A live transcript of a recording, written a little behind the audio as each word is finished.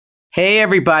Hey,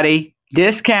 everybody.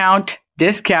 Discount.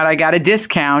 I got a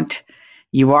discount.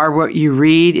 You Are What You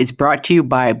Read is brought to you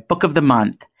by Book of the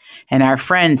Month. And our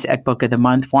friends at Book of the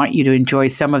Month want you to enjoy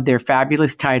some of their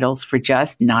fabulous titles for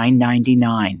just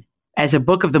 $9.99. As a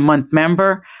Book of the Month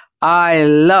member, I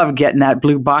love getting that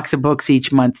blue box of books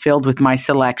each month filled with my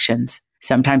selections.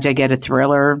 Sometimes I get a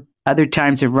thriller, other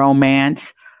times a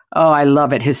romance. Oh, I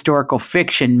love it. Historical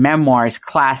fiction, memoirs,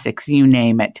 classics, you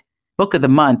name it. Book of the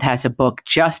Month has a book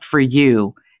just for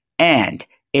you, and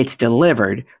it's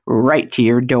delivered right to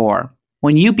your door.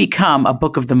 When you become a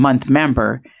Book of the Month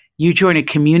member, you join a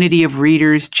community of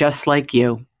readers just like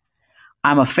you.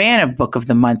 I'm a fan of Book of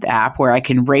the Month app where I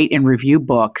can rate and review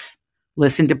books,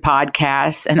 listen to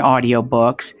podcasts and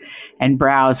audiobooks, and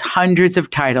browse hundreds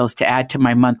of titles to add to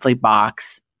my monthly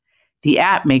box. The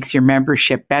app makes your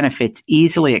membership benefits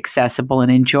easily accessible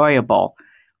and enjoyable,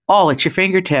 all at your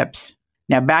fingertips.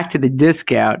 Now back to the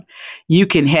discount. You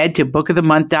can head to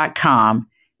bookofthemonth.com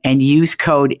and use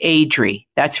code ADRI,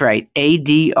 that's right,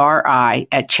 ADRI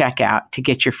at checkout to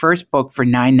get your first book for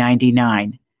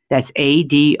 $9.99. That's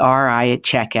ADRI at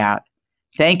checkout.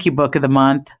 Thank you, Book of the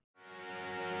Month.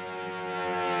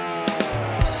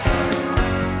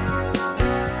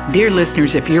 Dear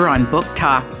listeners, if you're on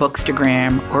BookTok,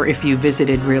 Bookstagram, or if you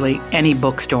visited really any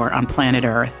bookstore on planet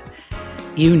Earth,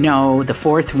 you know The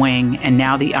Fourth Wing and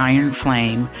Now the Iron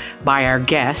Flame by our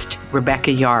guest, Rebecca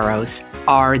Yarros,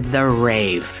 are the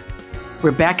rave.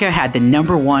 Rebecca had the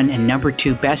 #1 and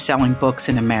 #2 best-selling books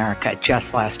in America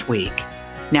just last week.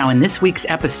 Now, in this week's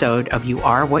episode of You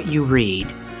Are What You Read,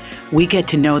 we get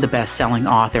to know the best-selling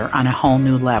author on a whole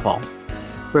new level.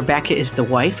 Rebecca is the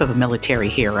wife of a military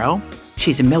hero.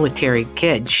 She's a military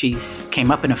kid. She's came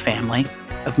up in a family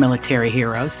of military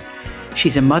heroes.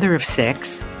 She's a mother of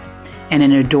 6 and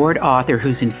an adored author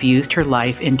who's infused her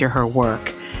life into her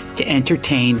work to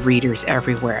entertain readers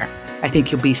everywhere. I think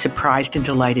you'll be surprised and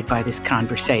delighted by this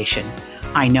conversation.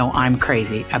 I know I'm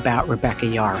crazy about Rebecca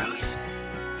Yarros.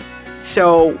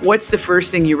 So what's the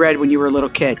first thing you read when you were a little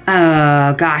kid?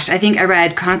 Oh, gosh. I think I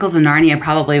read Chronicles of Narnia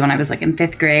probably when I was like in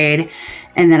 5th grade.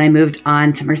 And then I moved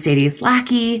on to Mercedes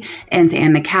Lackey and to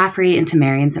Anne McCaffrey and to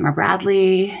Marion Zimmer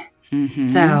Bradley.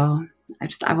 Mm-hmm. So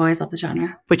I've always loved the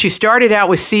genre. But you started out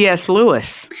with C.S.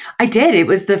 Lewis. I did. It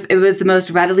was the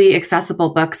most readily accessible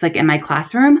books like in my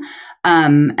classroom.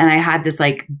 And I had this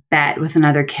like bet with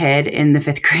another kid in the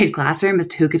 5th grade classroom as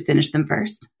to who could finish them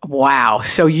first. Wow.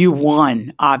 So you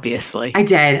won, obviously. I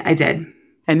did.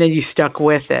 And then you stuck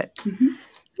with it. Mm-hmm.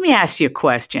 Let me ask you a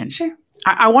question. Sure.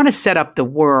 I want to set up the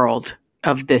world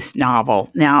of this novel.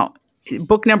 Now,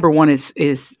 book #1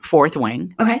 is Fourth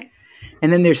Wing. Okay.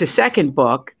 And then there's a second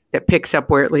book that picks up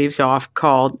where it leaves off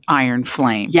called Iron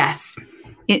Flame. Yes.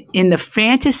 In the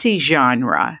fantasy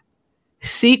genre,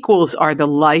 sequels are the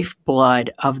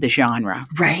lifeblood of the genre.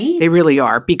 Right. They really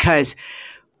are, because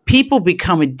people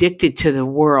become addicted to the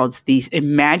worlds, these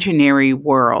imaginary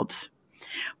worlds.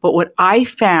 But what I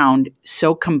found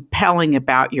so compelling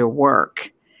about your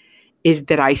work is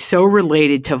that I so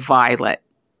related to Violet,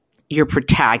 your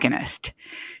protagonist.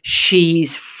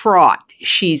 She's fraught.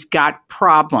 She's got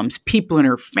problems. People in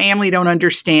her family don't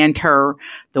understand her.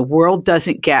 The world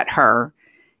doesn't get her.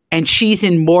 And she's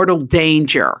in mortal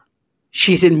danger.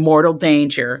 She's in mortal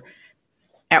danger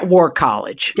at War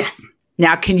College. Yes.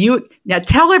 Now,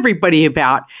 tell everybody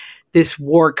about this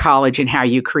War College and how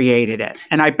you created it?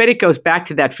 And I bet it goes back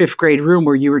to that 5th grade room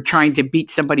where you were trying to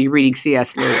beat somebody reading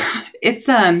C.S. Lewis. It's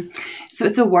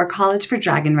a war college for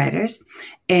dragon riders.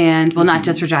 And well, not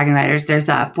just for dragon riders. There's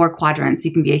 4 quadrants.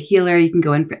 You can be a healer. You can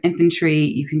go in for infantry.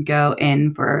 You can go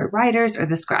in for riders or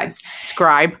the scribes.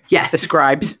 Scribe? Yes. The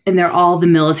scribes. And they're all the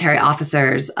military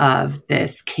officers of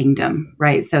this kingdom,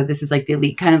 right? So this is like the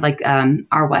elite, kind of like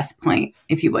our West Point,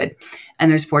 if you would.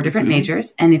 And there's 4 different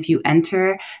majors. And if you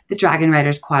enter the dragon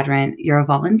riders quadrant, you're a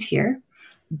volunteer.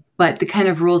 But the kind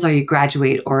of rules are you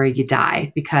graduate or you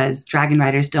die, because dragon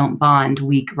riders don't bond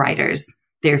weak riders.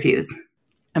 They refuse.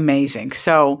 Amazing.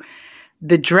 So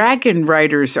the dragon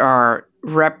riders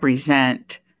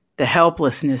represent the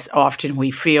helplessness often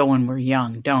we feel when we're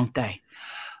young, don't they?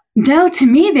 No, to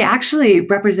me, they actually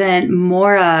represent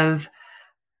more of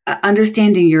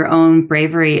understanding your own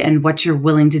bravery and what you're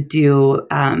willing to do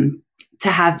to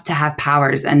have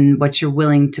powers and what you're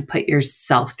willing to put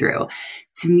yourself through.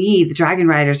 To me, the dragon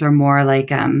riders are more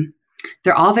like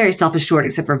they're all very self-assured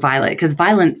except for Violet, because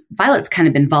Violet's kind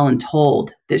of been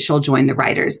voluntold that she'll join the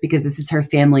Riders because this is her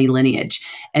family lineage,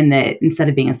 and that instead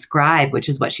of being a scribe, which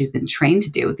is what she's been trained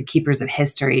to do with the keepers of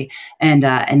history and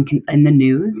the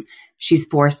news, she's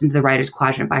forced into the Riders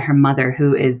quadrant by her mother,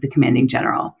 who is the commanding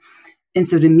general. And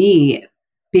so to me,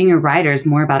 being a writer is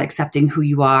more about accepting who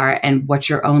you are and what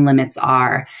your own limits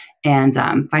are, and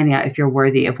finding out if you're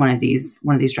worthy of one of these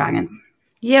dragons.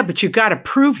 Yeah, but you got to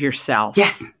prove yourself.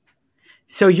 Yes.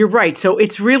 So you're right. So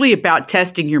it's really about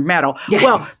testing your mettle. Yes.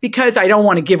 Well, because I don't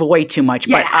want to give away too much,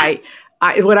 but I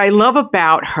what I love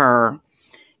about her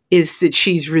is that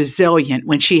she's resilient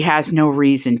when she has no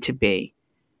reason to be.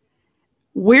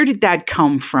 Where did that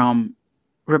come from,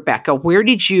 Rebecca? Where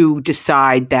did you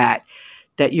decide that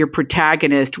your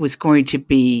protagonist was going to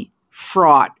be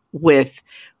fraught with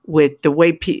the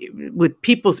way with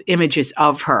people's images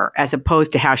of her as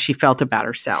opposed to how she felt about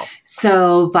herself?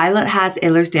 So Violet has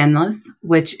Ehlers-Danlos,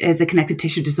 which is a connective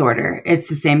tissue disorder. It's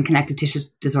the same connective tissue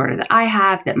disorder that I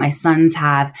have, that my sons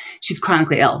have. She's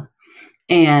chronically ill.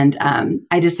 And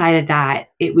I decided that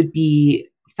it would be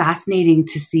fascinating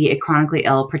to see a chronically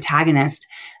ill protagonist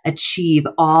achieve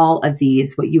all of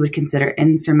these, what you would consider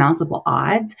insurmountable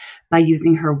odds, by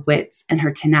using her wits and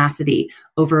her tenacity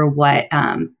over what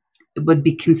would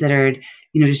be considered,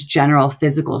 just general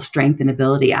physical strength and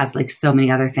ability, as like so many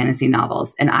other fantasy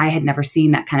novels. And I had never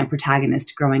seen that kind of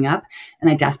protagonist growing up. And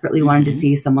I desperately wanted to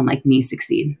see someone like me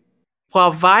succeed.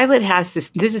 Well, Violet has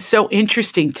this is so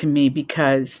interesting to me,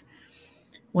 because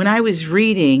when I was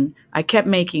reading, I kept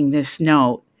making this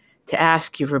note to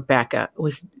ask you, Rebecca,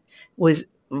 was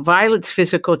Violet's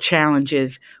physical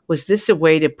challenges, was this a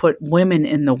way to put women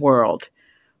in the world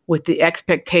with the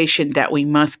expectation that we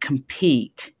must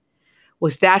compete?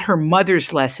 Was that her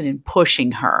mother's lesson in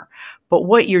pushing her? But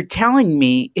what you're telling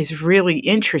me is really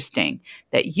interesting,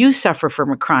 that you suffer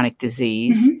from a chronic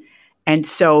disease. Mm-hmm. And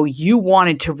so you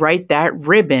wanted to write that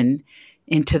ribbon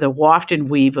into the waft and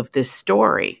weave of this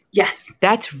story. Yes.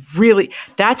 That's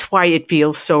why it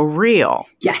feels so real.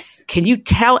 Yes. Can you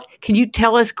tell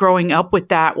us, growing up with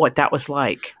that, what that was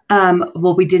like?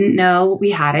 Well, we didn't know we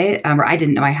had it, or I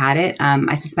didn't know I had it.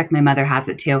 I suspect my mother has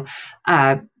it too.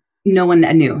 No one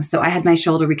knew. So I had my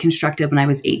shoulder reconstructed when I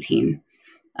was 18,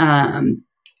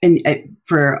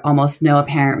 for almost no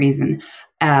apparent reason.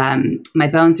 My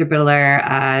bones are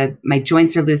brittler, my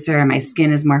joints are looser, my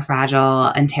skin is more fragile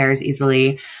and tears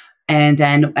easily. And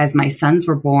then as my sons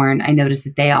were born, I noticed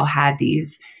that they all had the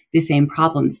same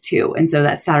problems too. And so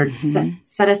that started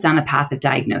set us down a path of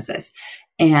diagnosis.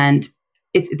 And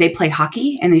they play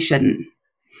hockey, and they shouldn't.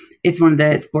 It's one of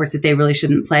the sports that they really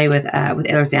shouldn't play with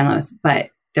Ehlers-Danlos,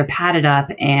 but they're padded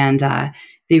up, and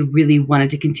they really wanted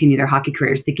to continue their hockey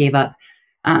careers. They gave up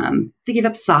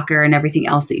soccer and everything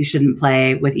else that you shouldn't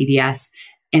play with EDS.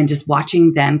 And just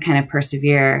watching them kind of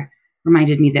persevere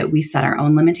reminded me that we set our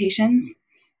own limitations.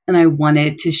 And I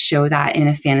wanted to show that in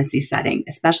a fantasy setting,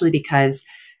 especially because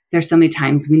there's so many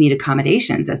times we need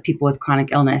accommodations as people with chronic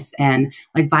illness, and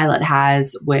like Violet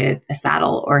has with a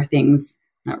saddle, or things,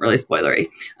 not really spoilery,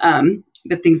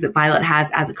 but things that Violet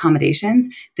has as accommodations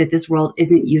that this world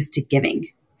isn't used to giving.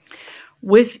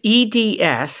 With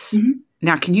EDS,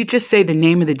 now can you just say the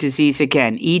name of the disease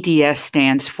again? EDS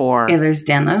stands for?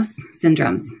 Ehlers-Danlos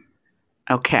syndromes.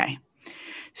 Okay.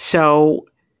 So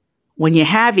when you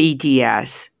have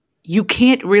EDS, you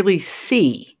can't really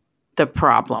see the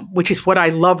problem, which is what I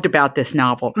loved about this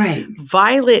novel. Right.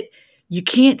 Violet, you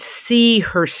can't see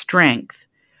her strength,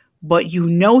 but you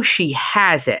know she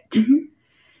has it. Mm-hmm.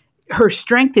 Her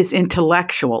strength is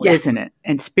intellectual, yes, isn't it?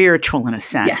 And spiritual in a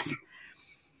sense. Yes.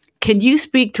 Can you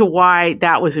speak to why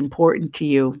that was important to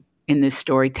you in this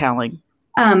storytelling?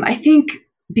 I think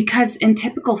because in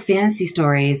typical fantasy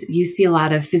stories, you see a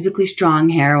lot of physically strong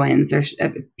heroines, or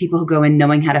people who go in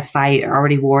knowing how to fight, are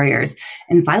already warriors.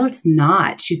 And Violet's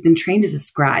not. She's been trained as a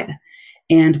scribe.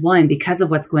 And because of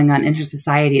what's going on in her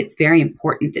society, it's very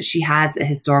important that she has a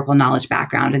historical knowledge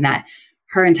background, and that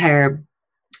her entire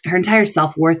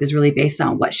self-worth is really based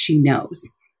on what she knows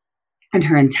and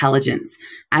her intelligence,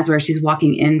 as where she's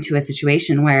walking into a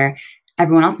situation where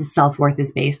everyone else's self-worth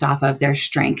is based off of their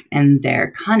strength and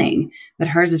their cunning, but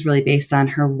hers is really based on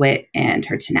her wit and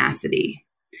her tenacity.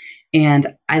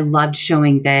 And I loved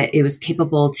showing that it was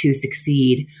capable to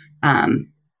succeed, with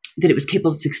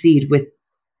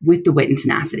the wit and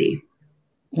tenacity.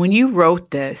 When you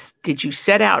wrote this, did you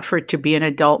set out for it to be an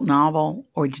adult novel,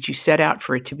 or did you set out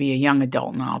for it to be a young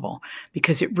adult novel?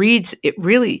 Because it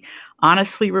really,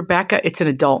 honestly, Rebecca, it's an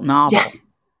adult novel. Yes.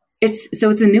 It's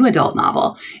a new adult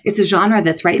novel. It's a genre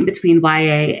that's right in between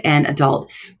YA and adult,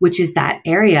 which is that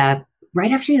area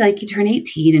right after you turn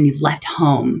 18 and you've left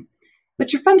home,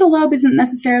 but your frontal lobe isn't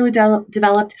necessarily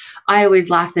developed. I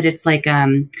always laugh that it's like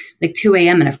 2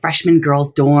 a.m. in a freshman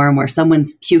girls' dorm where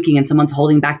someone's puking and someone's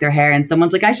holding back their hair and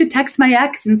someone's like, I should text my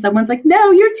ex. And someone's like,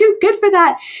 no, you're too good for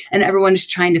that. And everyone's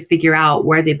trying to figure out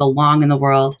where they belong in the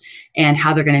world and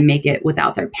how they're going to make it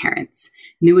without their parents.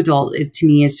 New adult to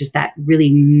me is just that really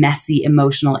messy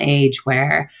emotional age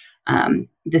where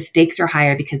the stakes are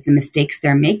higher because the mistakes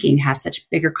they're making have such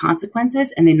bigger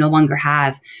consequences and they no longer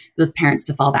have those parents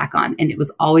to fall back on. And it was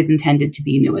always intended to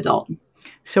be new adult.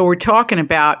 So we're talking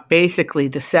about basically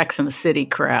the Sex and the City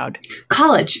crowd.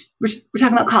 College. We're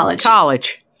talking about college.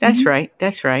 College. That's right.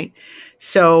 That's right.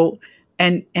 So,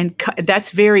 and that's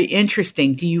very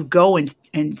interesting. Do you go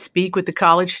and speak with the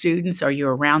college students? Are you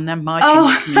around them much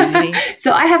in the community?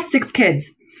 So I have 6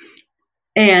 kids.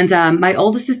 And my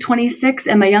oldest is 26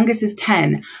 and my youngest is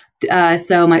 10.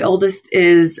 So my oldest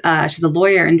is, she's a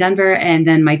lawyer in Denver. And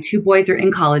then my 2 boys are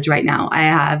in college right now. I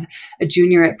have a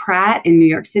junior at Pratt in New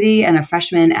York City and a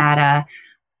freshman at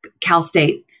Cal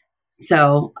State.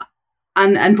 So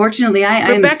unfortunately, I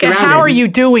am Rebecca, surrounded. how are you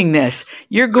doing this?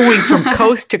 You're going from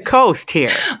coast to coast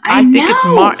here. I think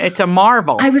it's a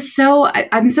marvel. I'm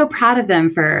so proud of them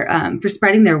for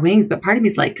spreading their wings. But part of me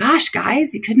is like, gosh,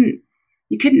 guys, you couldn't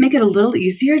make it a little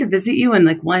easier to visit you in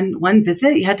like one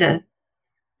visit? You had to,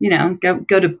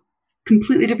 go to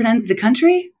completely different ends of the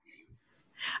country?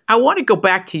 I want to go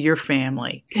back to your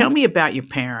family. Tell me about your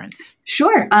parents.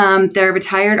 Sure. They're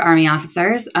retired Army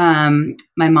officers. My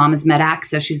mom is MEDAC,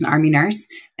 so she's an Army nurse,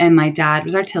 and my dad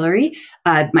was artillery.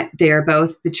 They are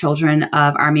both the children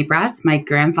of Army brats. My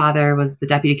grandfather was the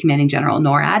Deputy Commanding General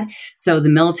NORAD, so the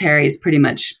military is pretty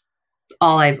much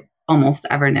all I've almost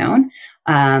ever known.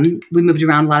 We moved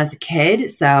around a lot as a kid.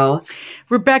 So,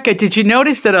 Rebecca, have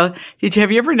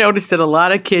you ever noticed that a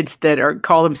lot of kids that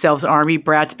call themselves Army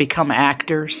brats become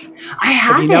actors? I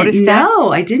haven't. Have you noticed that?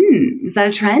 No, I didn't. Is that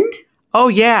a trend? Oh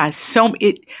yeah.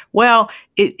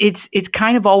 It's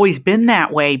kind of always been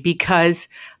that way because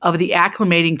of the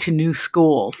acclimating to new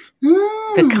schools,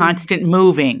 the constant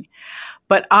moving.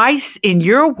 But in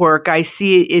your work, I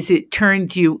see it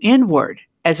turned you inward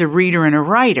as a reader and a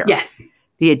writer. Yes.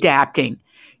 The adapting.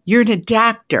 You're an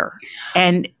adapter.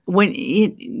 And when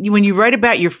you write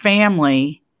about your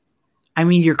family, I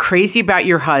mean, you're crazy about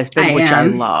your husband, which I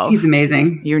love. He's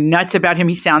amazing. You're nuts about him.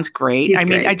 He sounds great. He's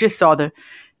great. I just saw the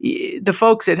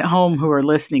folks at home who are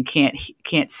listening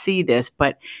can't see this,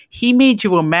 but he made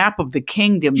you a map of the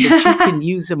kingdom that you can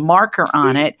use a marker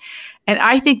on it. And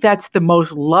I think that's the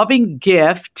most loving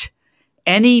gift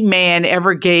any man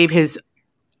ever gave his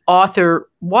author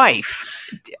wife.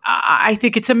 I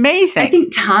think it's amazing. I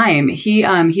think time.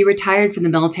 He retired from the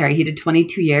military. He did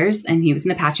 22 years and he was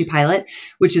an Apache pilot,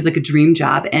 which is like a dream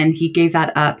job. And he gave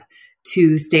that up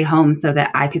to stay home so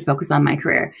that I could focus on my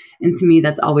career. And to me,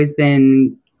 that's always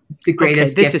been the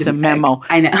greatest gift. This is a memo.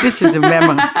 I know. This is a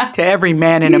memo to every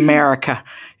man in America.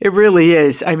 It really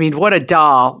is. I mean, what a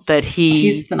doll that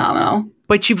he's phenomenal.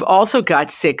 But you've also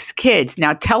got 6 kids.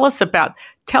 Now tell us about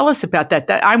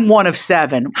that. I'm one of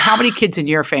 7. How many kids in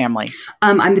your family?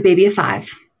 I'm the baby of 5.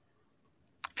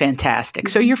 Fantastic.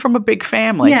 So you're from a big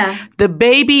family. Yeah. The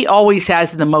baby always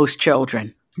has the most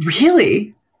children.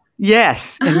 Really?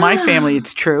 Yes. In my family,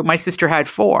 it's true. My sister had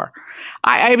 4.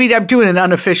 I mean, I'm doing an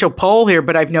unofficial poll here,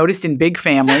 but I've noticed in big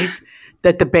families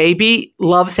that the baby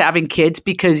loves having kids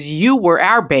because you were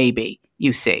our baby,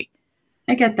 you see.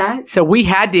 I get that. So we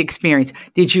had the experience.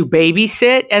 Did you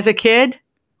babysit as a kid?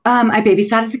 I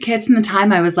babysat as a kid from the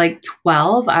time I was like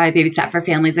 12. I babysat for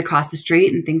families across the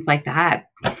street and things like that.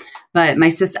 But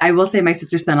I will say my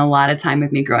sister spent a lot of time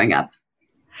with me growing up.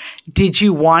 Did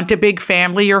you want a big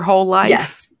family your whole life?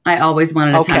 Yes. I always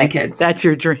wanted a ton of kids. That's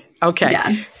your dream. Okay.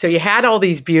 Yeah. So you had all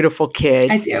these beautiful kids.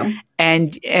 I do.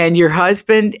 And your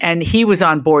husband, and he was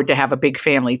on board to have a big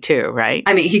family too, right?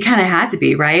 I mean, he kind of had to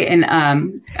be, right?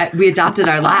 And we adopted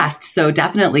our last. So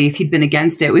definitely if he'd been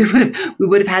against it, we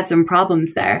would have had some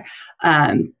problems there.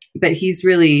 But he's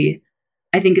really,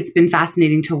 I think it's been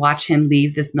fascinating to watch him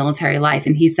leave this military life.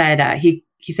 And he said, he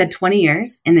said 20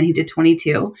 years and then he did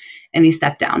 22 and he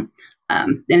stepped down.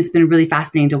 And it's been really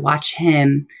fascinating to watch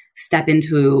him step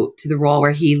into the role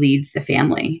where he leads the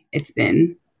family. It's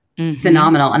been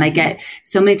phenomenal. And I get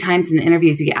so many times in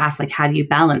interviews, you get asked like, how do you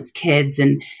balance kids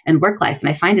and work life? And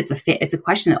I find it's a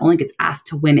question that only gets asked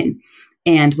to women.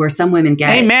 And where some women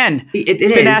get Amen. It's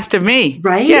is been asked of me.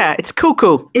 Right? Yeah, it's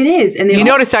cuckoo. It is. And you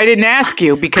notice I didn't ask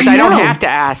you because I don't have to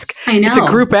ask. I know. It's a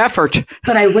group effort.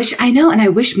 But I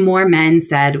wish more men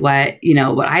said what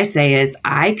I say is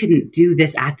I couldn't do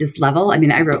this at this level. I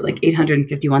mean, I wrote like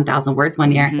 851,000 words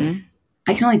one year.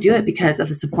 I can only do it because of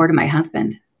the support of my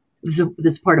husband.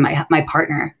 the support of my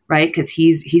partner, right? Because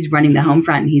he's running the home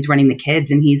front, and he's running the kids,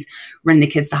 and he's running the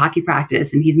kids to hockey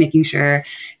practice, and he's making sure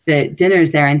that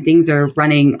dinner's there and things are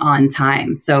running on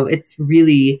time. So it's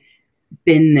really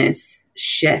been this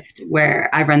shift where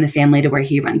I run the family to where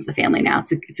he runs the family now.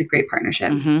 It's a great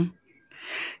partnership. Mm-hmm.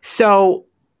 So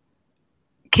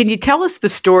can you tell us the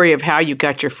story of how you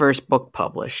got your first book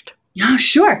published? Oh,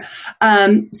 sure.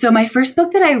 So my first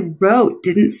book that I wrote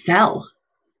didn't sell,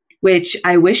 which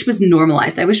I wish was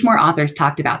normalized. I wish more authors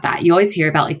talked about that. You always hear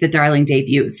about like the darling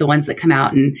debuts, the ones that come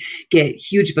out and get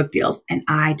huge book deals. And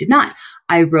I did not.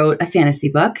 I wrote a fantasy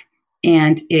book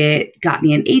and it got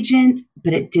me an agent,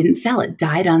 but it didn't sell. It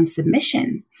died on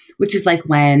submission, which is like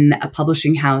when a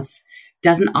publishing house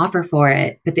doesn't offer for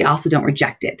it, but they also don't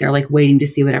reject it. They're like waiting to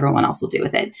see what everyone else will do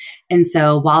with it. And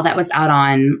so while that was out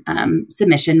on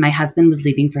submission, my husband was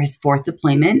leaving for his 4th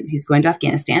deployment. He was going to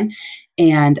Afghanistan.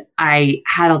 And I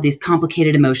had all these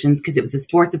complicated emotions because it was his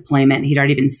 4th deployment. He'd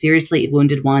already been seriously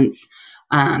wounded once.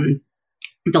 The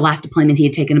last deployment, he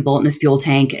had taken a bullet in his fuel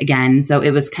tank again. So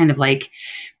it was kind of like,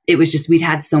 it was just, we'd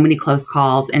had so many close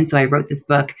calls. And so I wrote this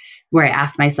book where I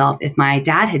asked myself, if my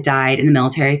dad had died in the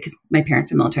military, because my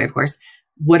parents are military, of course,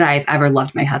 would I have ever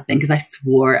loved my husband? Because I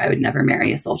swore I would never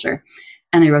marry a soldier.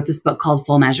 And I wrote this book called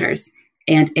Full Measures.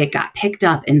 And it got picked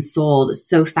up and sold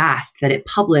so fast that it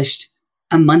published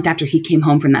a month after he came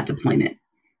home from that deployment,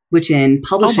 which in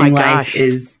publishing life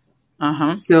is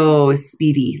so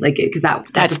speedy. Like, because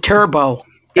that's turbo.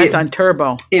 That's on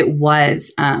turbo. It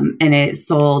was. And it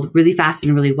sold really fast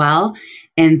and really well.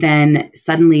 And then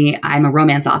suddenly I'm a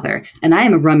romance author, and I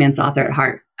am a romance author at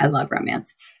heart. I love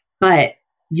romance, but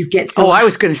you get so. I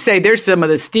was going to say there's some of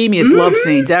the steamiest love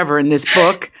scenes ever in this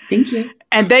book. Thank you.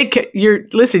 And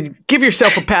listen, give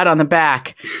yourself a pat on the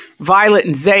back. Violet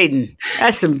and Zayden.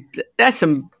 That's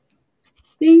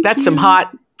some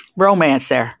hot romance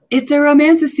there. It's a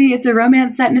romantasy. It's a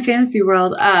romance set in a fantasy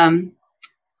world.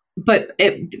 But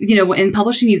in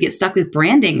publishing, you get stuck with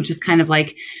branding, which is kind of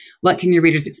like, what can your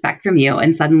readers expect from you?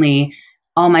 And suddenly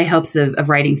all my hopes of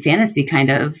writing fantasy kind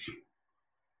of,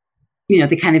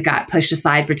 they kind of got pushed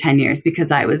aside for 10 years because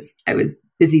I was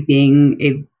busy being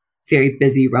a very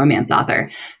busy romance author.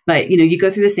 But, you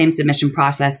go through the same submission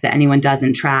process that anyone does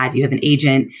in trad. You have an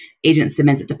agent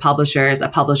submits it to publishers, a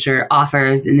publisher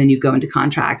offers, and then you go into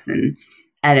contracts and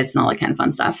edits and all that kind of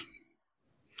fun stuff.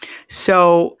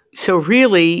 So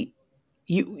really,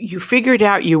 you figured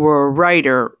out you were a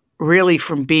writer really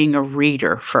from being a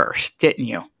reader first, didn't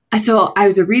you? So I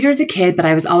was a reader as a kid, but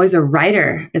I was always a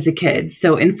writer as a kid.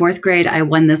 So in 4th grade, I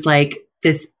won this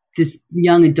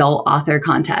young adult author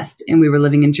contest, and we were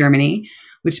living in Germany,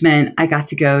 which meant I got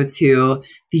to go to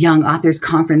the Young Authors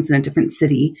Conference in a different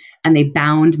city, and they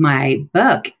bound my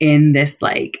book in this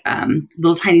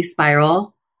little tiny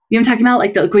spiral. You know what I'm talking about?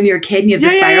 Like when you're a kid and you have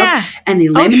the spirals, and they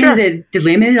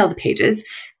laminated all the pages.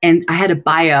 And I had a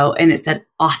bio, and it said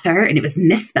author, and it was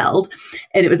misspelled,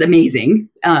 and it was amazing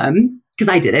because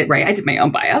I did it, right? I did my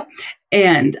own bio.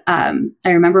 And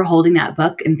I remember holding that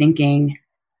book and thinking,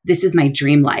 this is my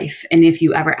dream life. And if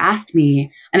you ever asked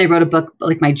me, and I wrote a book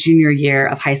like my junior year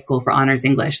of high school for honors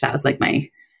English, that was like my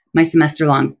semester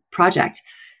long project.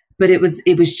 But it was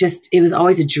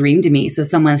always a dream to me. So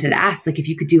someone had asked, like, if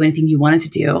you could do anything you wanted to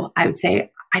do, I would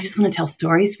say, I just want to tell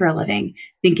stories for a living,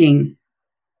 thinking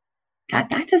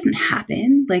that doesn't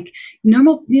happen. Like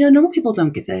normal people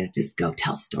don't get to just go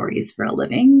tell stories for a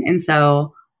living. And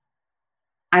so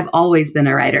I've always been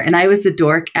a writer. And I was the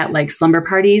dork at like slumber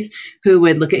parties who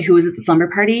would look at who was at the slumber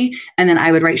party. And then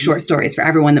I would write short stories for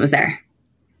everyone that was there.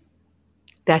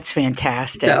 That's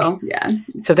fantastic. So, yeah.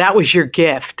 So that was your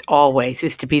gift always,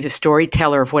 is to be the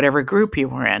storyteller of whatever group you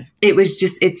were in. It's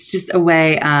just a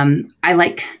way,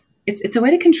 it's a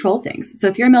way to control things. So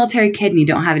if you're a military kid and you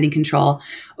don't have any control,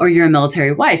 or you're a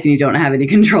military wife and you don't have any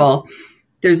control,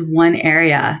 there's one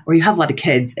area where you have a lot of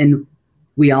kids, and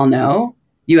we all know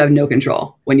you have no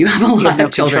control when you have a lot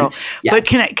of children. Yeah.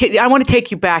 But I want to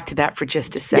take you back to that for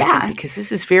just a second, because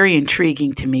this is very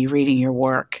intriguing to me, reading your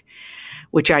work,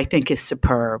 which I think is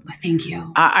superb. Thank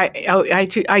you.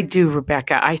 I do,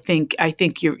 Rebecca. I think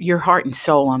your heart and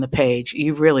soul on the page.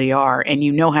 You really are, and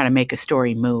you know how to make a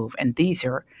story move. And these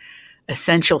are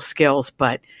essential skills,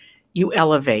 but you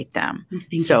elevate them.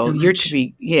 Thank you so much. You're to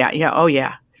be,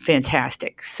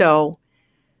 fantastic. So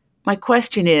my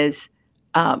question is,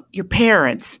 your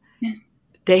parents,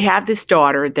 they have this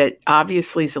daughter that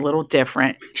obviously is a little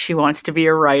different. She wants to be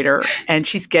a writer, and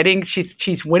she's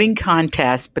winning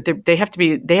contests, but they have to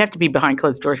be behind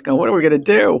closed doors going, what are we going to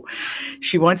do?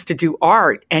 She wants to do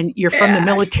art, and you're from the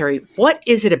military. What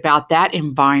is it about that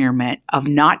environment of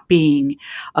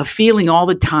feeling all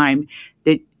the time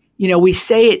that We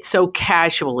say it so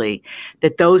casually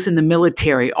that those in the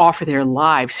military offer their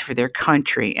lives for their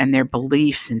country and their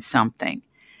beliefs in something.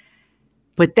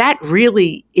 But that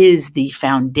really is the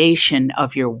foundation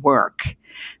of your work,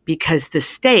 because the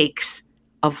stakes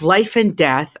of life and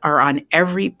death are on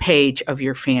every page of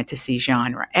your fantasy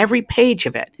genre, every page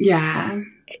of it. Yeah.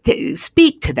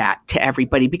 Speak to that to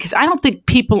everybody, because I don't think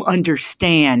people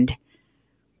understand,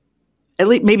 at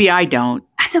least maybe I don't,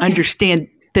 understand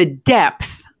the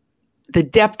depth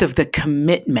of the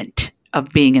commitment of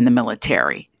being in the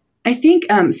military. I think,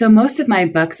 so most of my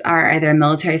books are either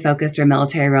military focused or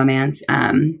military romance.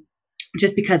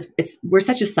 Just because we're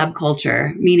such a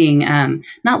subculture, meaning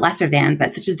not lesser than, but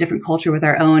such a different culture with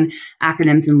our own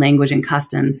acronyms and language and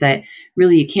customs that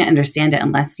really you can't understand it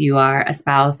unless you are a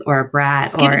spouse or a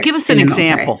brat or give us an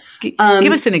example. Give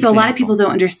us an example. So a lot of people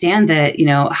don't understand that,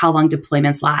 how long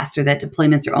deployments last, or that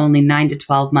deployments are only 9 to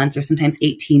 12 months, or sometimes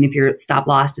 18 if you're stop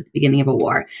lost at the beginning of a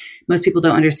war. Most people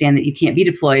don't understand that you can't be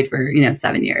deployed for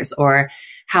 7 years, or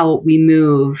how we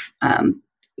move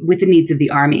with the needs of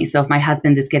the Army. So if my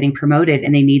husband is getting promoted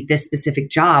and they need this specific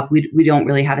job, we don't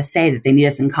really have a say that they need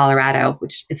us in Colorado,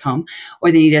 which is home,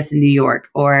 or they need us in New York,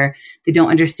 or they don't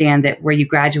understand that where you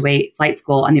graduate flight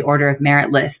school on the order of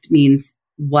merit list means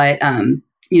what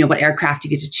aircraft you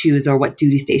get to choose or what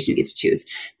duty station you get to choose.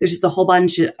 There's just a whole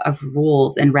bunch of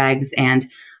rules and regs and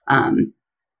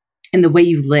the way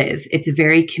you live. It's a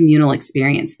very communal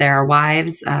experience. There are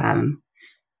wives,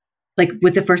 like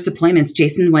with the first deployments,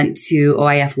 Jason went to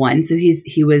OIF 1. So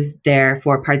he was there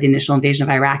for part of the initial invasion of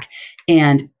Iraq.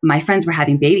 And my friends were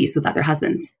having babies without their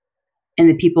husbands. And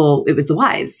it was the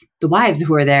wives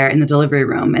who were there in the delivery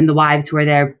room, and the wives who were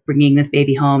there bringing this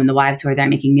baby home, and the wives who were there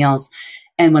making meals.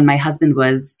 And when my husband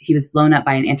was blown up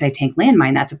by an anti-tank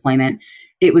landmine, that deployment,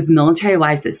 it was military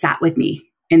wives that sat with me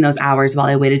in those hours while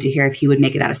I waited to hear if he would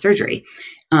make it out of surgery.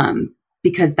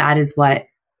 Because that is what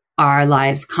our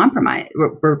lives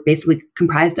were basically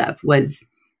comprised of, was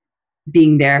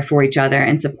being there for each other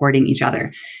and supporting each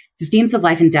other. The themes of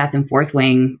life and death in Fourth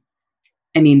Wing,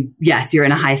 yes, you're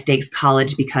in a high stakes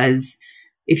college because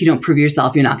if you don't prove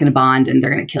yourself, you're not going to bond and they're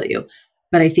going to kill you.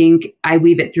 But I think I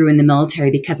weave it through in the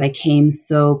military because I came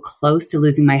so close to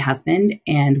losing my husband,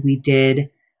 and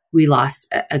we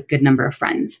lost a good number of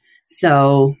friends.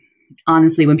 So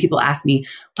honestly, when people ask me,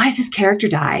 why does this character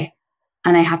die?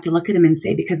 And I have to look at him and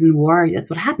say, because in war, that's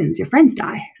what happens. Your friends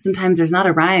die. Sometimes there's not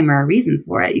a rhyme or a reason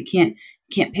for it. You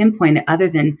can't pinpoint it other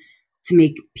than to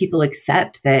make people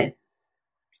accept that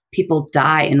people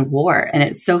die in war. And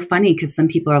it's so funny because some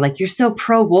people are like, you're so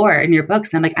pro-war in your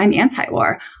books. And I'm like, I'm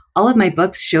anti-war. All of my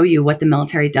books show you what the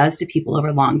military does to people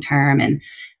over long term,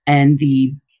 and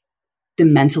the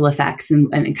mental effects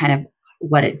and kind of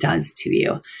what it does to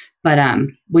you. But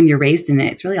when you're raised in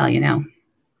it, it's really all you know.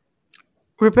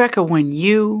 Rebecca, when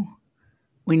you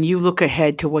look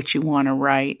ahead to what you want to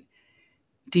write,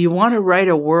 do you want to write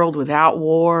a world without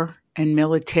war and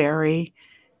military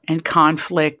and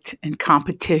conflict and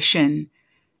competition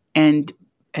and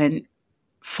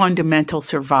fundamental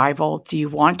survival? Do you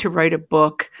want to write a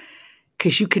book?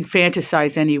 Because you can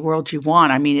fantasize any world you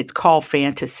want. It's called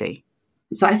fantasy.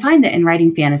 So I find that in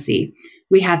writing fantasy,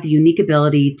 we have the unique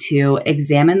ability to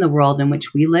examine the world in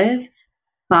which we live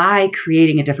by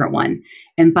creating a different one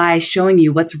and by showing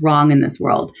you what's wrong in this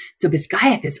world. So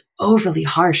Biscayeth is overly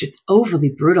harsh. It's overly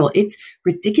brutal. It's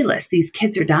ridiculous. These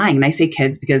kids are dying. And I say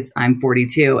kids because I'm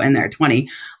 42 and they're 20.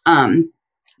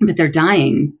 But they're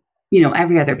dying,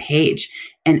 every other page.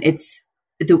 And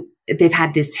they've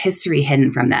had this history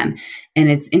hidden from them. And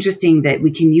it's interesting that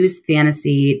we can use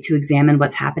fantasy to examine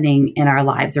what's happening in our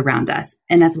lives around us.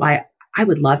 And that's why I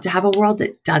would love to have a world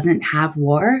that doesn't have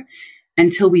war.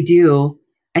 Until we do,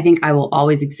 I think I will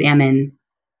always examine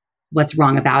what's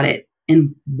wrong about it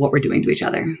and what we're doing to each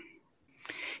other.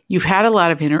 You've had a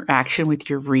lot of interaction with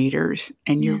your readers,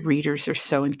 and your readers are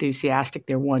so enthusiastic.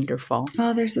 They're wonderful.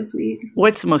 Oh, they're so sweet.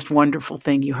 What's the most wonderful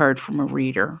thing you heard from a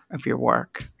reader of your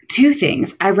work? Two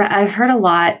things. I've heard a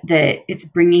lot that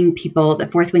that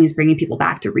Fourth Wing is bringing people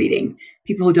back to reading,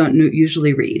 people who don't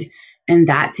usually read. And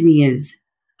that to me is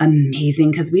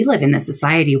amazing, because we live in this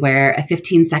society where a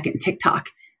 15-second TikTok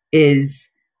is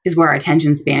where our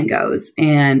attention span goes.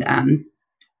 And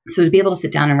so to be able to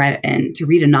sit down and write and to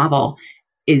read a novel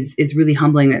is really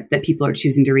humbling that people are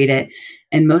choosing to read it.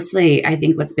 And mostly, I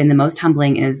think what's been the most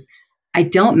humbling is I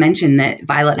don't mention that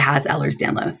Violet has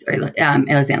Ehlers-Danlos or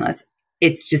Ehlers-Danlos.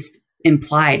 It's just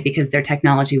implied because their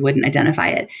technology wouldn't identify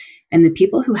it. And the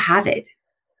people who have it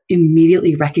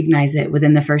immediately recognize it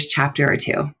within the first chapter or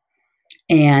two.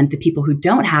 And the people who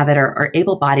don't have it are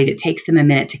able-bodied. It takes them a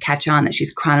minute to catch on that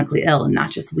she's chronically ill and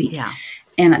not just weak. Yeah.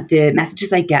 And the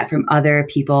messages I get from other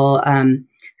people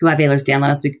who have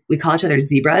Ehlers-Danlos, we call each other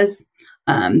zebras.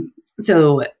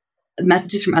 So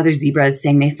messages from other zebras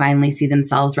saying they finally see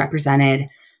themselves represented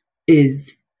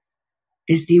is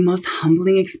the most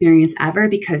humbling experience ever,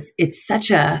 because it's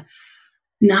such a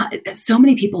not so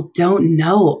many people don't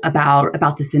know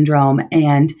about the syndrome.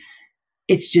 And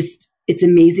it's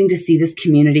amazing to see this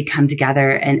community come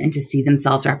together and to see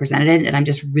themselves represented. And I'm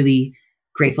just really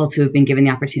grateful to have been given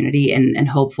the opportunity and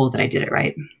hopeful that I did it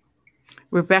right.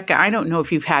 Rebecca, I don't know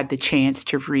if you've had the chance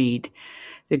to read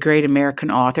the great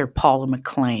American author Paula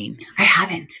McLean. I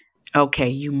haven't. Okay,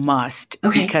 you must.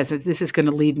 Okay. Because this is going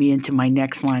to lead me into my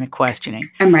next line of questioning.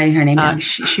 I'm writing her name down.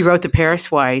 She wrote The Paris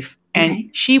Wife, and Okay.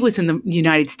 she was in the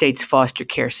United States foster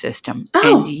care system.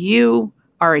 Oh. And you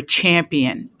are a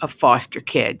champion of foster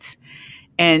kids.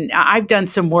 And I've done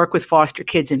some work with foster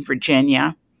kids in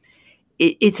Virginia.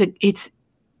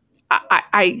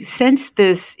 I sense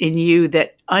this in you,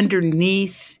 that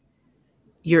underneath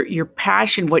your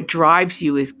passion, what drives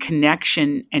you is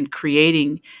connection and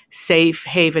creating safe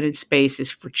haven and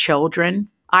spaces for children.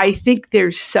 I think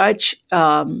there's such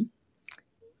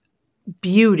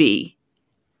beauty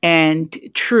and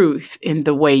truth in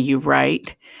the way you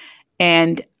write.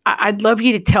 And I'd love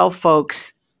you to tell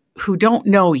folks who don't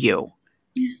know you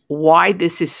why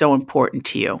this is so important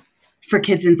to you. For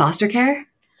kids in foster care?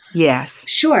 Yes.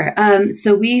 Sure.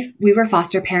 So we were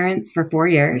foster parents for 4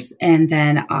 years, and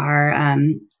then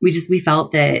we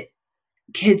felt that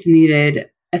kids needed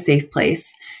a safe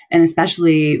place, and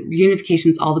especially reunification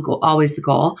is always the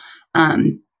goal.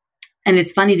 And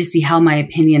it's funny to see how my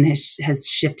opinion has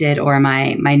shifted, or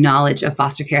my knowledge of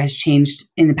foster care has changed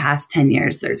in the past 10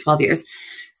 years or 12 years.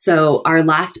 So our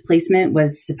last placement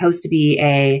was supposed to be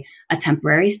a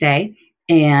temporary stay,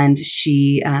 and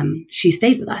she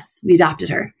stayed with us. We adopted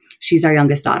her. She's our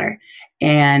youngest daughter.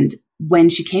 And when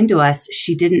she came to us,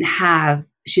 she didn't have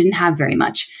very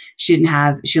much. She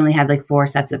only had like 4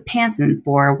 sets of pants and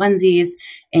 4 onesies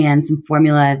and some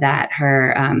formula that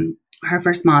her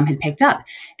first mom had picked up.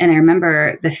 And I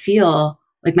remember the feel,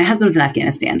 like my husband was in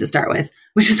Afghanistan to start with,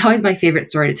 which is always my favorite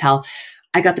story to tell.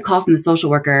 I got the call from the social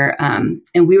worker,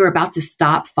 and we were about to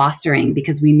stop fostering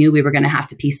because we knew we were going to have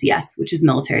to PCS, which is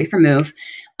military for move,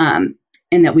 and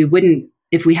that we wouldn't,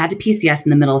 if we had to PCS in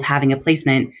the middle of having a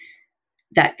placement,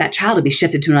 that child would be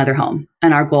shifted to another home.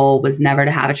 And our goal was never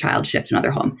to have a child shift to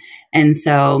another home. And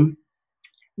so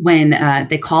when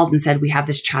they called and said, we have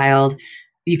this child,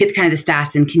 you get kind of the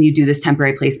stats, and can you do this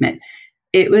temporary placement?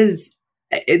 It was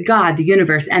God, the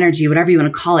universe, energy, whatever you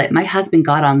want to call it. My husband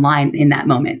got online in that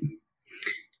moment.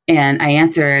 And I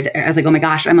answered, I was like, oh my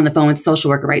gosh, I'm on the phone with the social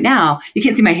worker right now. You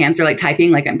can't see my hands are like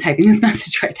typing, like I'm typing this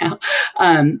message right now.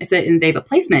 I said, and they have a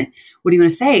placement. What do you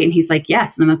want to say? And he's like,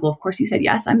 yes. And I'm like, well, of course you said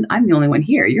yes. I'm the only one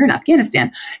here. You're in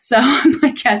Afghanistan. So I'm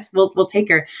like, yes, we'll take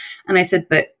her. And I said,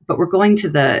 but we're going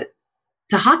to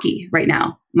hockey right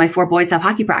now. My 4 boys have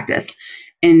hockey practice.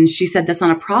 And she said, that's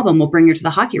not a problem. We'll bring her to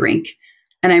the hockey rink.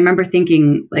 And I remember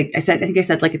thinking, I think I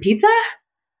said like a pizza?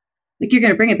 Like, you're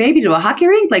going to bring a baby to a hockey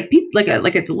rink, like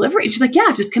a delivery? She's like,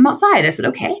 yeah, just come outside. I said,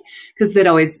 okay. Because they'd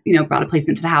always, brought a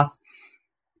placement to the house.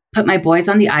 Put my boys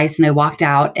on the ice, and I walked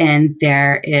out, and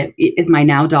there it is my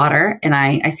now daughter. And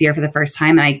I see her for the first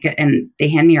time, and they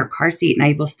hand me her car seat. And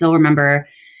I will still remember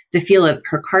the feel of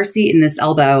her car seat in this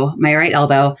elbow, my right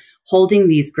elbow, holding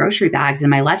these grocery bags in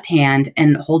my left hand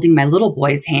and holding my little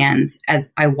boy's hands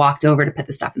as I walked over to put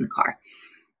the stuff in the car.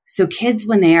 So kids,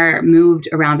 when they are moved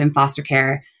around in foster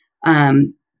care,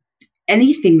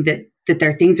 anything that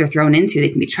their things are thrown into, they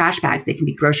can be trash bags, they can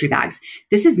be grocery bags.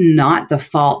 This is not the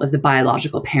fault of the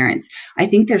biological parents. I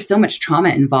think there's so much trauma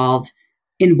involved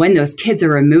in when those kids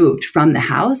are removed from the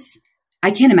house.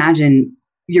 I can't imagine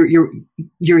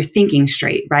you're thinking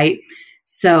straight, right?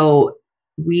 So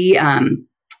we,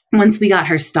 once we got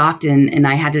her stocked and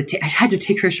I had to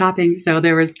take her shopping. So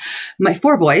there was my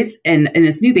 4 boys and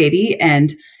this new baby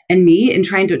and me, and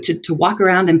trying to walk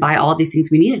around and buy all these things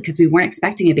we needed, because we weren't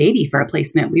expecting a baby for a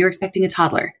placement. We were expecting a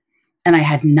toddler, and I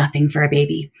had nothing for a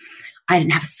baby. I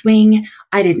didn't have a swing.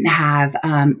 I didn't have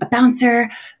a bouncer.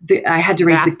 I had to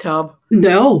raise bathtub.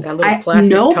 No, that little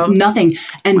plastic tub? Nothing.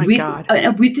 And we've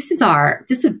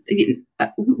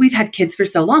had kids for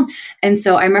so long. And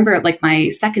so I remember like my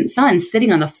second son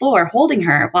sitting on the floor holding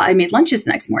her while I made lunches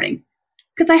the next morning,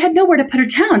 because I had nowhere to put her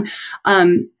down.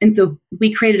 And so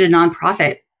we created a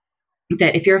nonprofit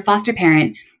that if you're a foster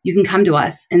parent, you can come to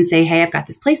us and say, hey, I've got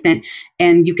this placement,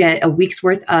 and you get a week's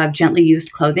worth of gently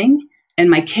used clothing. And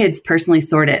my kids personally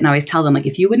sort it. And I always tell them, like,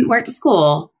 if you wouldn't wear it to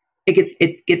school, it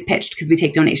gets pitched, because we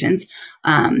take donations,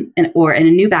 or in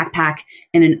a new backpack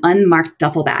and an unmarked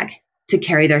duffel bag to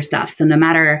carry their stuff. So no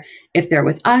matter if they're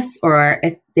with us or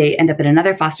if they end up in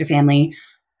another foster family,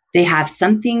 they have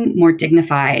something more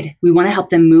dignified. We want to help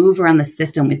them move around the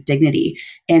system with dignity.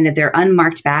 And if they're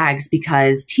unmarked bags,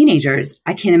 because teenagers,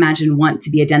 I can't imagine, want to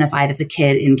be identified as a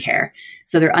kid in care.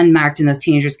 So they're unmarked, and those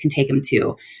teenagers can take them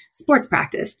to sports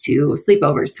practice, to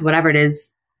sleepovers, to whatever it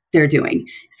is they're doing.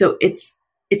 So it's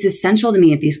essential to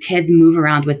me that these kids move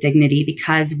around with dignity,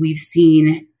 because we've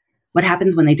seen what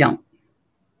happens when they don't.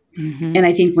 Mm-hmm. And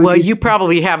I think you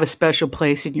probably have a special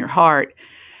place in your heart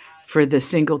for the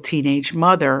single teenage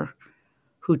mother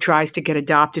who tries to get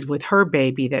adopted with her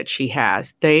baby that she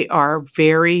has. They are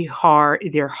very hard.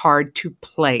 They're hard to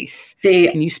place.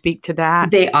 Can you speak to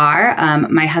that? They are.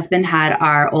 My husband had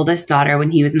our oldest daughter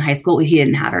when he was in high school. He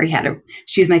didn't have her.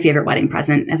 She's my favorite wedding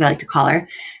present, as I like to call her.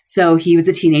 So he was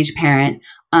a teenage parent.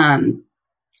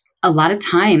 A lot of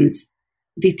times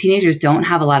these teenagers don't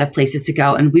have a lot of places to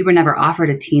go. And we were never offered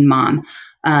a teen mom.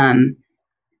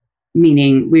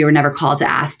 Meaning we were never called to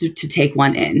ask to take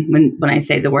one in, when I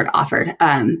say the word offered,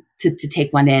 to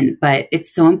take one in. But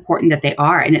it's so important that they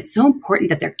are. And it's so important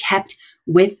that they're kept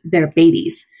with their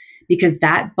babies, because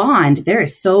that bond, there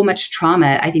is so much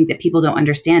trauma, I think, that people don't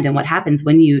understand. And what happens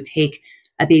when you take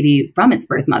a baby from its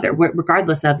birth mother,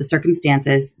 regardless of the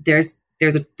circumstances, there's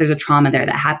a trauma there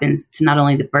that happens to not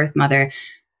only the birth mother,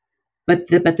 but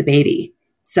the baby.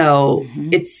 So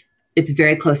it's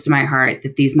very close to my heart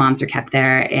that these moms are kept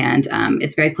there. And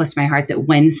it's very close to my heart that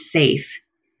when safe,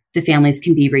 the families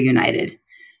can be reunited.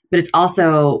 But it's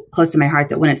also close to my heart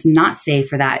that when it's not safe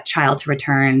for that child to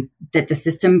return, that the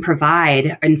system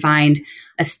provide and find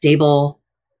a stable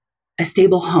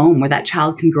home where that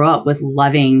child can grow up with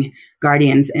loving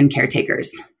guardians and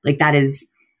caretakers. Like, that is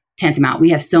tantamount. We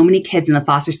have so many kids in the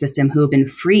foster system who have been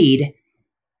freed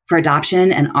for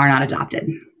adoption and are not adopted.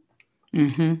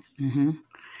 Mm-hmm. Mm-hmm.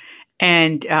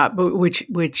 And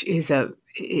which is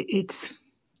it's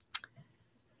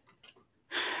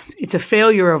a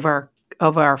failure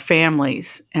of our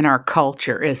families and our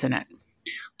culture, isn't it?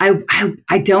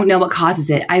 I don't know what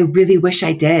causes it. I really wish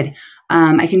I did.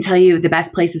 I can tell you the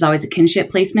best place is always a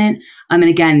kinship placement. And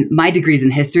again, my degree's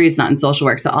in history. It's not in social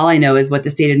work. So all I know is what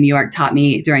the state of New York taught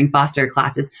me during foster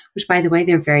classes, which, by the way,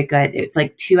 they're very good. It's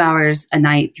like 2 hours a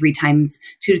night, 2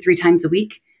 to 3 times a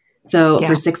week. So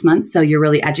for 6 months. So you're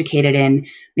really educated in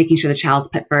making sure the child's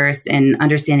put first and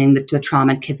understanding the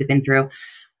trauma kids have been through.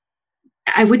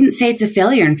 I wouldn't say it's a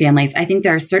failure in families. I think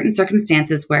there are certain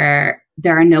circumstances where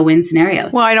there are no-win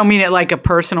scenarios. Well, I don't mean it like a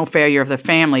personal failure of the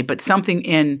family, but something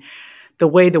in the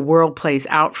way the world plays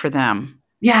out for them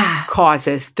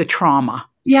causes the trauma.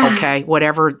 Yeah. Okay.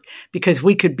 Whatever, because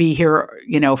we could be here,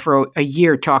 for a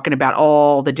year talking about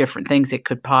all the different things it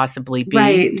could possibly be.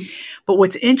 Right. But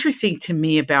what's interesting to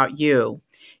me about you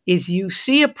is you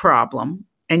see a problem,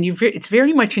 and it's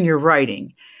very much in your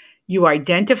writing. You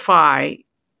identify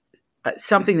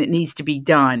something that needs to be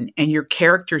done, and your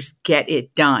characters get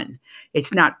it done.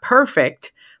 It's not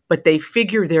perfect, but they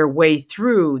figure their way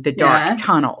through the dark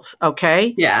tunnels.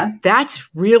 Okay. Yeah. That's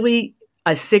really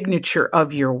a signature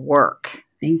of your work.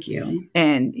 Thank you.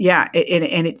 And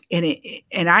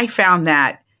and I found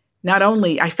that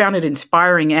I found it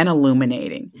inspiring and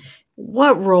illuminating.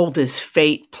 What role does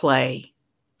fate play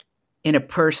in a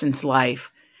person's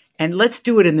life? And let's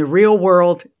do it in the real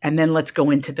world, and then let's go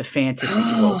into the fantasy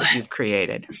world that you've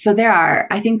created. So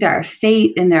I think there are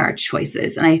fate and there are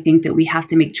choices. And I think that we have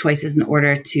to make choices in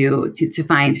order to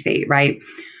find fate, right?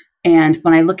 And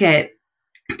when I look at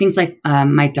things like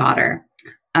my daughter,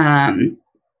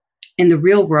 in the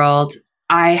real world,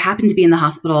 I happened to be in the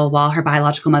hospital while her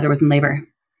biological mother was in labor.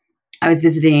 I was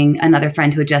visiting another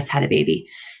friend who had just had a baby.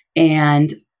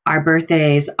 And our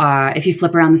birthdays are, if you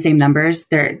flip around the same numbers,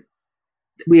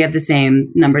 we have the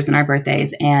same numbers in our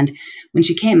birthdays. And when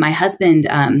she came, my husband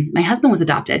was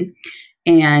adopted.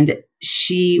 And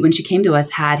when she came to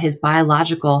us, had his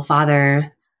biological father's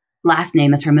last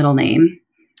name as her middle name.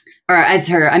 Or as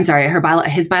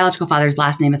his biological father's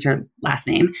last name is her last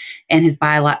name, and his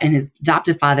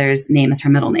adoptive father's name is her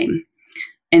middle name.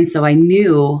 And so I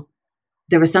knew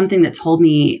there was something that told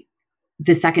me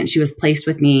the second she was placed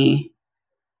with me,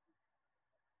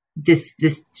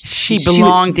 she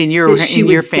belonged in your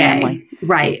family,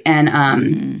 right? And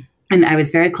and I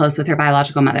was very close with her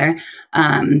biological mother.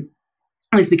 At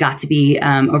least we got to be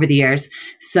over the years.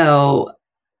 So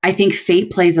I think fate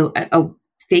plays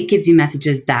fate gives you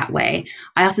messages that way.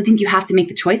 I also think you have to make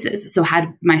the choices. So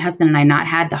had my husband and I not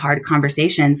had the hard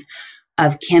conversations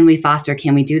of, can we foster,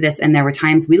 can we do this? And there were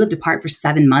times we lived apart for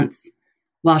 7 months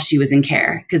while she was in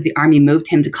care because the Army moved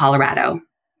him to Colorado.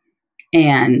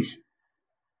 And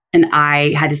and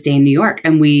I had to stay in New York,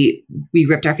 and we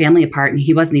ripped our family apart, and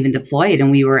he wasn't even deployed.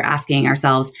 And we were asking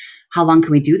ourselves, how long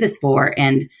can we do this for?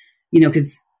 And,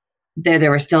 because there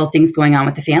were still things going on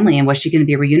with the family, and was she going to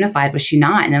be reunified? Was she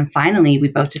not? And then finally we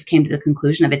both just came to the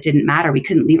conclusion of it didn't matter. We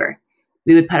couldn't leave her.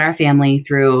 We would put our family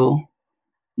through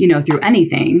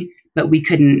anything, but we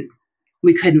couldn't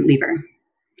leave her.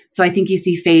 So I think you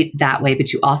see fate that way,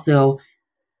 but you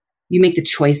make the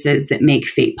choices that make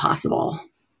fate possible.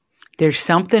 There's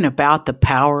something about the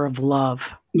power of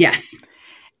love. Yes.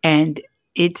 And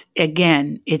it's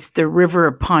the river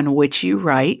upon which you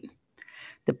write.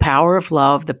 The power of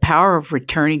love, the power of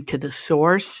returning to the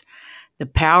source, the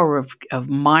power of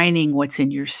mining what's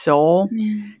in your soul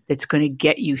that's going to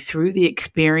get you through the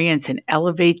experience and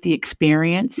elevate the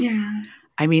experience. Yeah.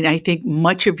 I mean, I think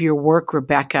much of your work,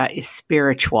 Rebecca, is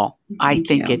spiritual. I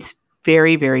think it's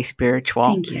very, very spiritual.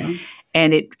 Thank you.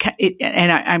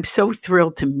 And I'm so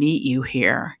thrilled to meet you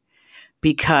here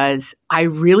because I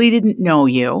really didn't know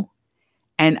you.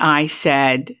 And I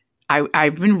said,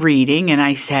 I've been reading, and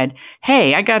I said,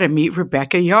 hey, I got to meet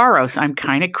Rebecca Yarros. I'm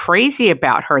kind of crazy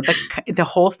about her, the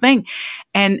whole thing.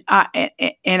 And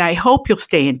I hope you'll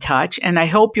stay in touch, and I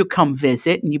hope you'll come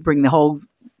visit, and you bring the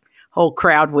whole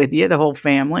crowd with you, the whole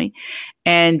family.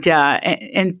 And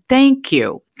thank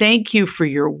you. Thank you for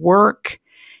your work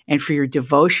and for your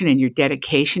devotion and your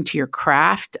dedication to your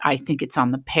craft. I think it's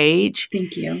on the page.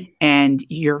 Thank you. And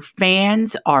your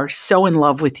fans are so in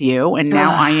love with you. And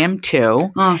now I am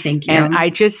too. Oh, thank you. And I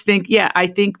just think, I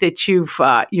think that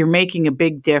you're making a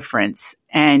big difference,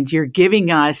 and you're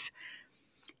giving us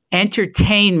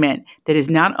entertainment that is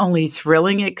not only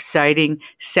thrilling, exciting,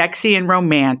 sexy, and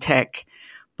romantic,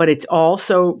 but it's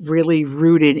also really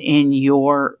rooted in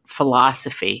your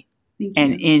philosophy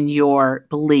and in your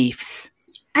beliefs.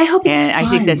 I hope it's fun. I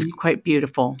think that's quite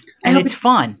beautiful. And it's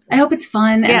fun. I hope it's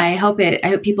fun. Yeah. And I hope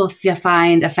people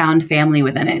find a found family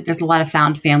within it. There's a lot of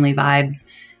found family vibes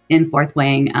in Fourth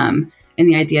Wing. And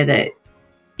the idea that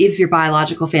if your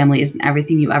biological family isn't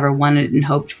everything you ever wanted and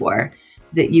hoped for,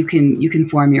 that you can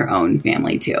form your own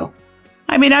family too.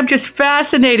 I mean, I'm just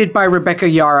fascinated by Rebecca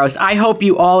Yarros. I hope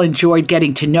you all enjoyed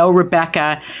getting to know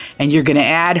Rebecca, and you're going to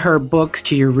add her books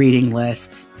to your reading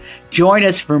lists. Join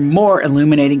us for more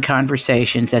illuminating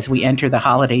conversations as we enter the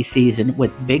holiday season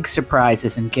with big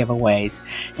surprises and giveaways.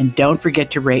 And don't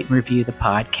forget to rate and review the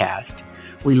podcast.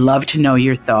 We love to know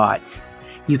your thoughts.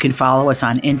 You can follow us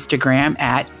on Instagram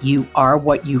at You Are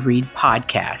What You Read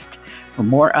Podcast for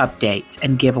more updates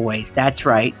and giveaways. That's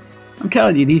right. I'm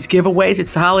telling you, these giveaways,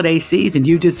 it's the holiday season.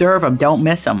 You deserve them. Don't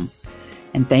miss them.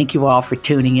 And thank you all for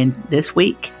tuning in this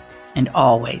week. And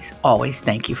always, always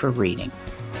thank you for reading.